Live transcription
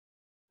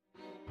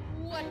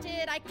What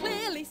did I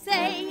clearly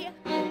say?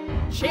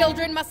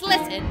 Children must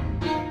listen.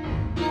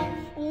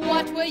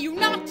 What were you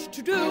not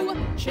to do?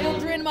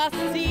 Children must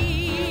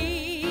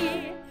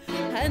see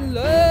and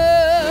learn.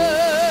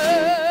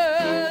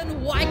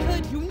 Why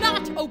could you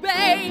not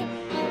obey?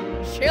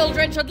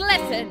 Children should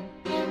listen.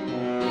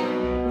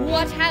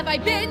 What have I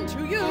been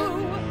to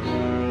you?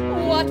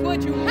 What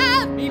would you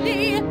have me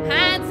be?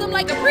 Handsome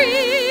like a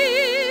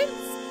prince.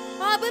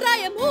 Ah, but I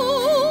am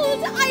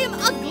old, I am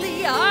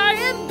ugly, I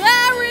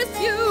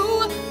embarrass you.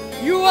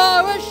 You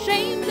are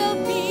ashamed of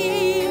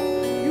me.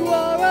 You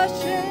are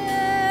ashamed.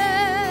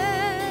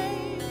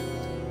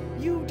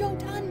 You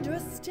don't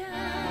understand.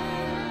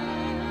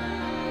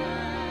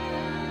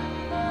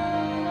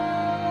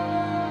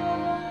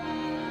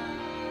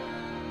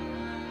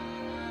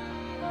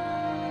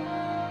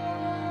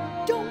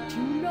 Don't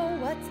you know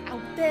what's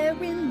out there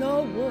in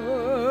the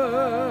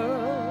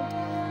world?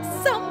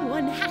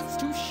 Someone has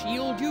to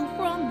shield you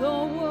from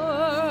the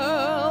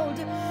world.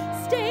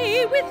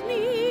 Stay with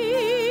me.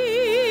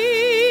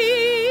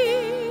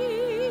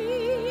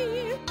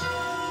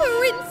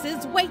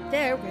 Princes wait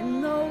there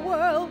in the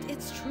world,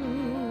 it's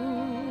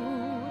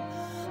true.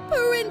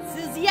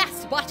 Princes,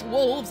 yes, but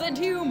wolves and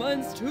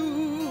humans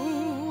too.